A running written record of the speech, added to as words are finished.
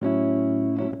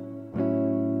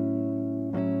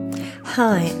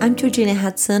Hi, I'm Georgina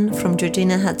Hudson from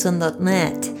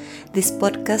georginahudson.net. This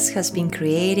podcast has been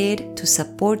created to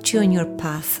support you on your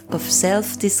path of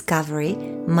self-discovery,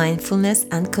 mindfulness,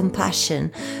 and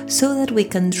compassion so that we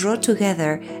can draw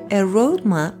together a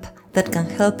roadmap that can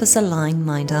help us align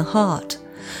mind and heart.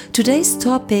 Today's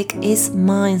topic is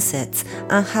mindsets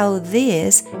and how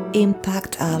these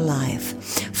impact our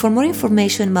life. For more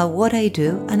information about what I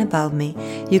do and about me,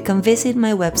 you can visit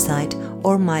my website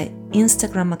or my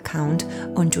Instagram account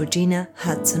on Georgina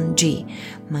Hudson G,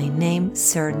 my name,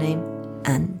 surname,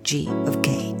 and G of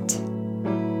Gate.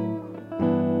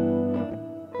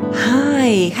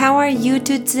 Hi, how are you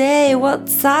today?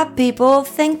 What's up, people?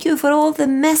 Thank you for all the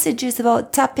messages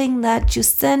about tapping that you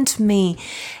sent me.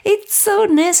 It's so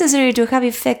necessary to have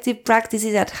effective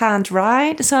practices at hand,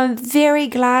 right? So I'm very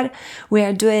glad we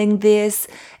are doing this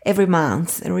every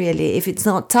month, really. If it's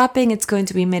not tapping, it's going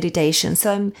to be meditation.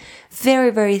 So I'm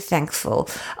very, very thankful.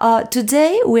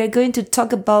 Today, we're going to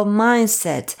talk about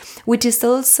mindset, which is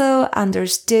also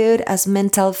understood as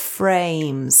mental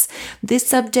frames. This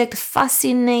subject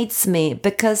fascinates me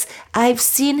because I've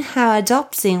seen how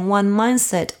adopting one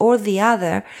mindset or the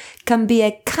other can be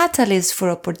a catalyst for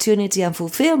opportunity and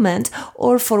fulfillment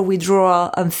or for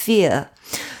withdrawal and fear.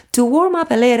 To warm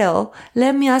up a little,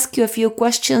 let me ask you a few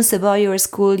questions about your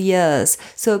school years.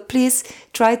 So please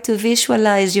try to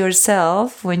visualize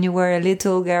yourself when you were a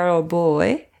little girl or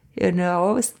boy,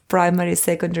 primary,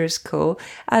 secondary school,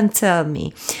 and tell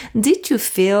me, did you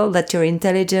feel that your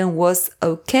intelligence was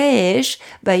okayish,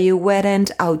 but you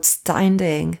weren't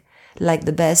outstanding like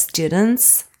the best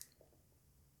students?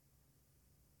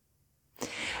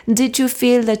 Did you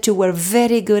feel that you were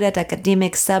very good at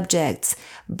academic subjects,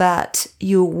 but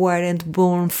you weren't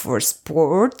born for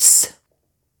sports?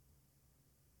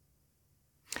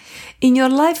 In your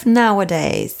life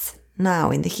nowadays,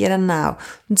 now in the here and now,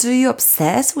 do you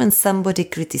obsess when somebody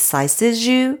criticizes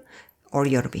you or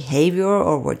your behavior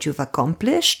or what you've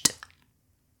accomplished?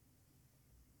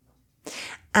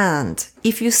 And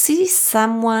if you see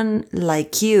someone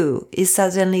like you is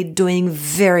suddenly doing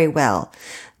very well,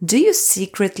 do you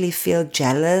secretly feel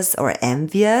jealous or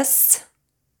envious?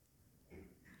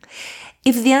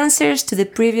 If the answers to the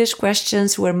previous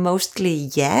questions were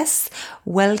mostly yes,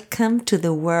 welcome to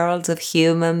the world of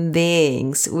human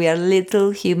beings. We are little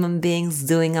human beings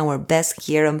doing our best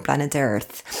here on planet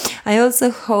Earth. I also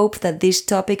hope that this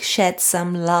topic sheds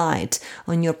some light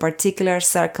on your particular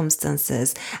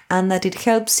circumstances and that it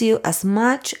helps you as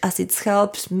much as it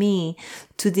helps me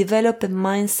to develop a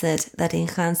mindset that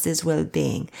enhances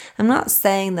well-being. I'm not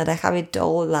saying that I have it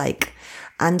all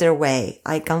underway.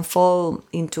 I can fall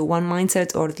into one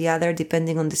mindset or the other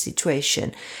depending on the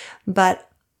situation. But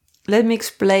let me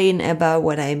explain about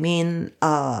what I mean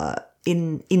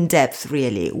in depth,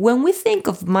 really. When we think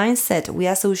of mindset, we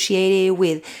associate it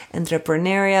with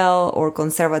entrepreneurial or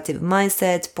conservative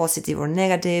mindset, positive or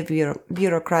negative,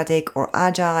 bureaucratic or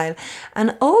agile,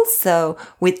 and also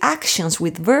with actions,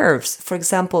 with verbs. For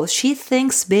example, she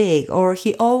thinks big, or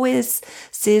he always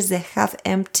sees the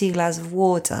half-empty glass of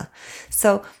water.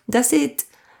 So does it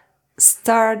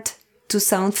start to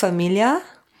sound familiar?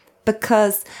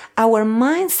 Because our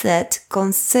mindset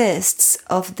consists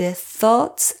of the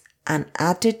thoughts and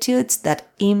attitudes that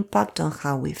impact on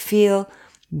how we feel,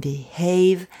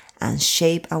 behave, and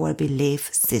shape our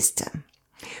belief system.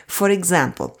 For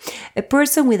example, a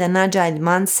person with an agile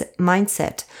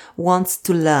mindset wants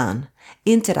to learn,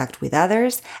 interact with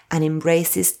others, and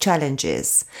embraces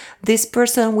challenges. This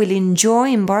person will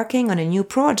enjoy embarking on a new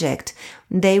project.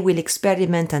 They will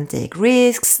experiment and take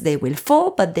risks. They will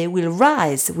fall, but they will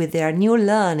rise with their new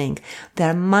learning.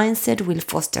 Their mindset will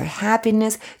foster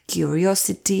happiness,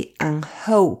 curiosity, and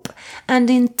hope. And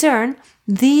in turn,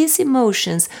 these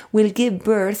emotions will give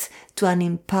birth to an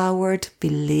empowered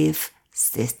belief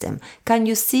system. Can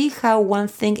you see how one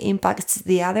thing impacts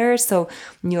the other? So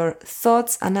your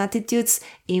thoughts and attitudes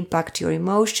impact your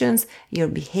emotions, your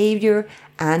behavior,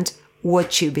 and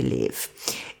what you believe.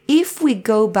 If we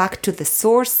go back to the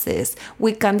sources,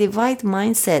 we can divide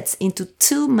mindsets into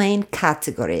two main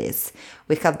categories.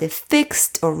 We have the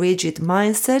fixed or rigid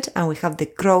mindset and we have the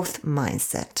growth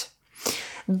mindset.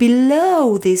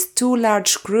 Below these two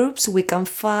large groups, we can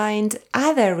find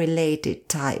other related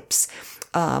types.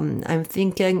 I'm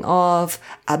thinking of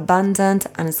abundant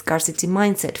and scarcity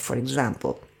mindset, for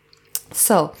example.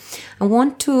 So I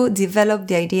want to develop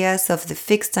the ideas of the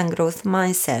fixed and growth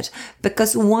mindset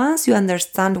because once you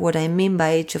understand what I mean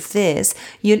by each of these,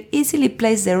 you'll easily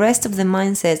place the rest of the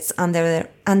mindsets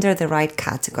under the right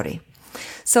category.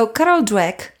 So Carol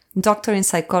Dweck doctor in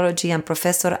psychology and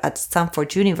professor at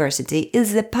Stanford University,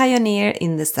 is the pioneer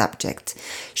in the subject.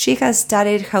 She has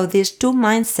studied how these two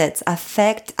mindsets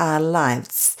affect our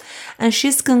lives, and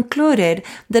she's concluded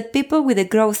that people with a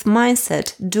growth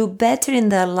mindset do better in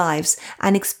their lives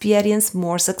and experience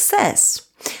more success.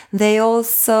 They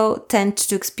also tend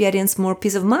to experience more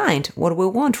peace of mind, what we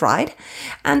want, right?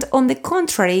 And on the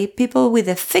contrary, people with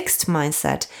a fixed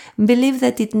mindset believe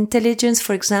that intelligence,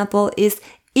 for example, is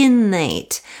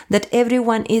innate, that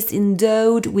everyone is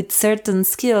endowed with certain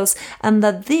skills and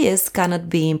that this cannot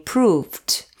be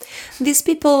improved. These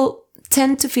people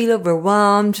tend to feel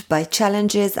overwhelmed by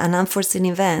challenges and unforeseen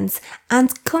events,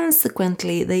 and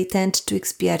consequently they tend to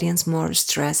experience more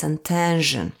stress and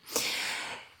tension.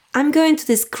 I'm going to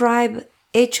describe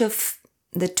each of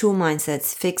the two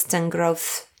mindsets, fixed and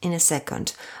growth, in a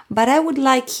second, but I would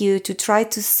like you to try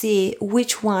to see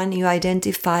which one you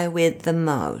identify with the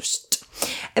most.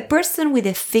 A person with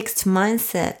a fixed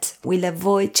mindset will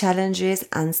avoid challenges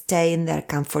and stay in their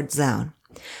comfort zone.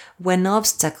 When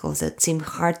obstacles that seem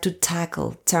hard to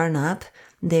tackle turn up,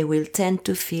 they will tend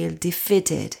to feel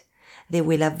defeated. They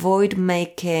will avoid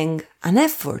making an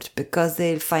effort because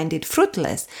they'll find it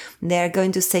fruitless. They are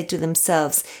going to say to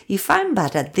themselves, if I'm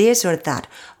bad at this or that,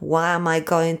 why am I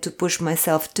going to push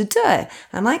myself to do it?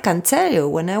 And I can tell you,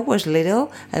 when I was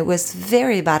little, I was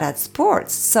very bad at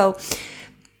sports. So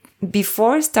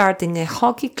before starting a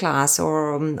hockey class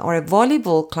or a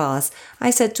volleyball class, I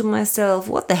said to myself,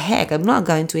 what the heck, I'm not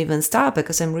going to even start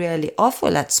because I'm really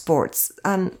awful at sports.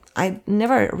 And I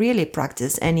never really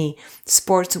practiced any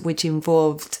sports which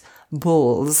involved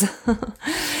balls.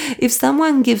 If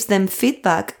someone gives them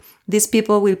feedback, these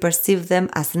people will perceive them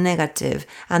as negative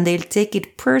and they'll take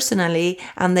it personally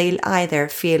and they'll either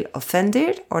feel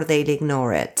offended or they'll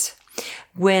ignore it.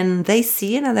 When they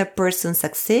see another person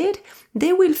succeed,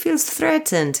 they will feel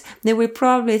threatened. They will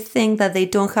probably think that they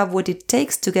don't have what it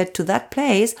takes to get to that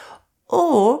place,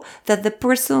 or that the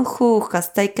person who has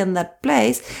taken that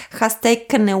place has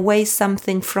taken away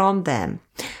something from them.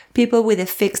 People with a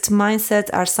fixed mindset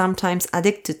are sometimes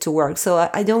addicted to work. So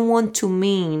I don't want to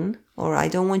mean, or I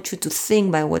don't want you to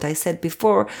think by what I said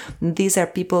before, these are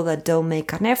people that don't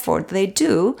make an effort. They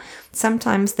do.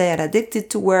 Sometimes they are addicted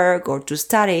to work or to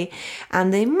study,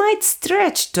 and they might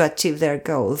stretch to achieve their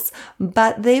goals,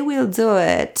 but they will do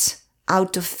it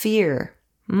out of fear.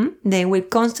 They will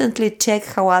constantly check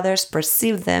how others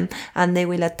perceive them, and they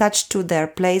will attach to their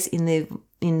place in the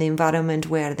environment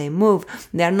where they move.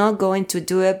 They are not going to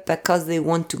do it because they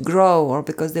want to grow or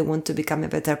because they want to become a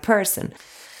better person.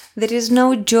 There is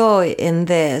no joy in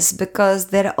this because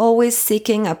they're always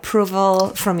seeking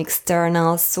approval from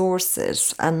external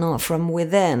sources and not from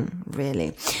within,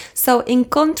 really. So in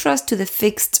contrast to the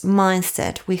fixed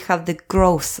mindset, we have the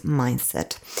growth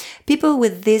mindset. People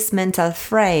with this mental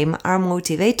frame are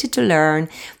motivated to learn,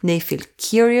 they feel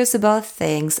curious about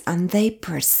things, and they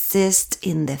persist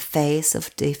in the face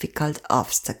of difficult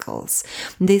obstacles.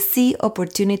 They see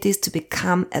opportunities to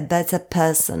become a better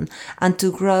person and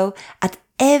to grow at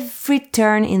every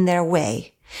turn in their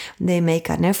way. They make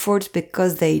an effort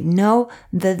because they know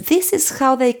that this is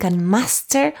how they can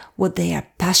master what they are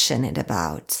passionate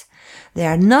about. They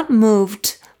are not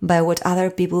moved by what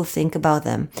other people think about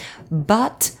them,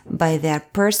 but by their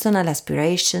personal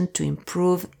aspiration to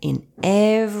improve in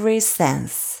every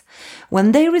sense.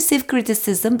 When they receive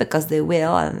criticism, because they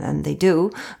will, and they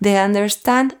do, they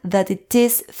understand that it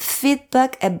is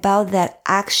feedback about their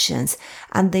actions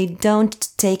and they don't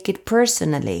take it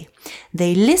personally.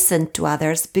 They listen to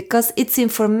others because it's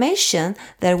information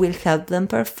that will help them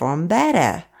perform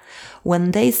better.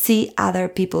 When they see other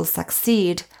people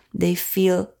succeed, they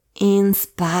feel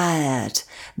inspired.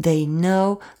 They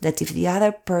know that if the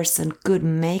other person could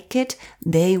make it,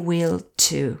 they will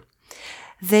too.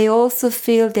 They also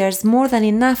feel there's more than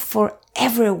enough for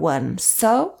everyone,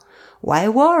 so why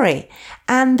worry?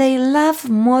 And they love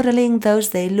modeling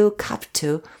those they look up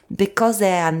to because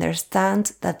they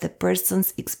understand that the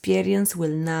person's experience will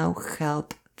now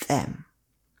help them.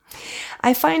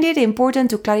 I find it important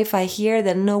to clarify here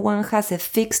that no one has a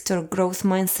fixed or growth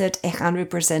mindset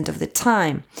 100% of the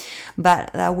time,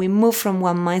 but that we move from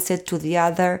one mindset to the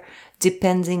other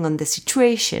depending on the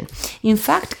situation. In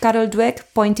fact, Carol Dweck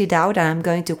pointed out, and I'm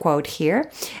going to quote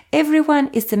here,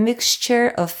 everyone is a mixture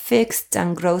of fixed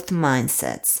and growth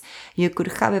mindsets. You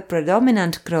could have a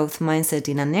predominant growth mindset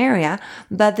in an area,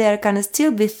 but there can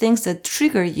still be things that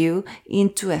trigger you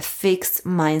into a fixed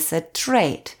mindset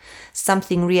trait.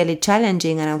 Something really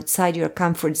challenging and outside your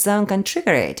comfort zone can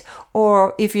trigger it.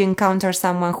 Or if you encounter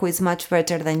someone who is much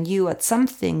better than you at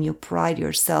something you pride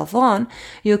yourself on,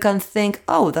 you can think,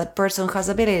 oh, that person has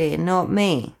ability, not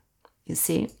me. You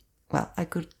see? well, I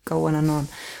could go on and on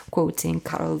quoting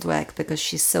Carol Dweck because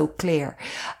she's so clear.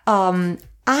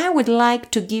 I would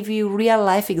like to give you real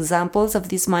life examples of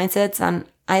these mindsets, and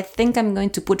I think I'm going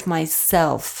to put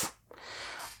myself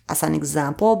as an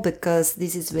example because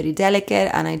this is very delicate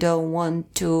and I don't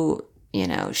want to,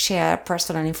 share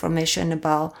personal information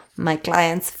about my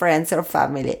clients, friends, or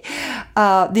family.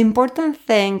 The important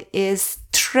thing is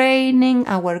training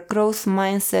our growth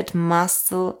mindset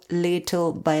muscle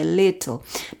little by little,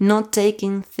 not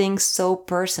taking things so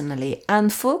personally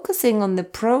and focusing on the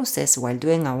process while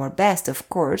doing our best, of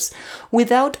course,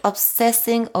 without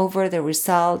obsessing over the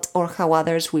result or how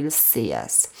others will see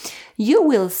us. You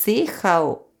will see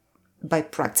how by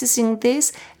practicing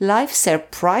this, life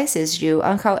surprises you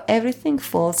and how everything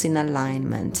falls in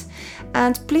alignment.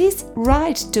 And please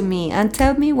write to me and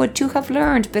tell me what you have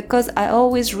learned, because I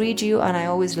always read you and I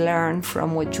always learn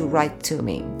from what you write to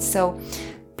me. So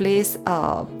please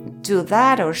do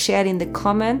that or share in the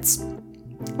comments.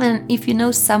 And if you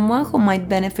know someone who might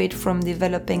benefit from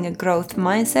developing a growth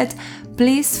mindset,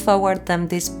 please forward them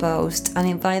this post and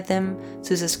invite them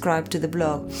to subscribe to the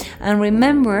blog. And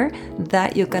remember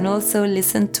that you can also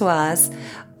listen to us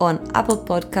on Apple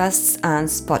Podcasts and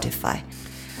Spotify.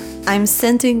 I'm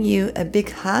sending you a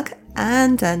big hug,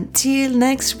 and until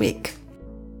next week.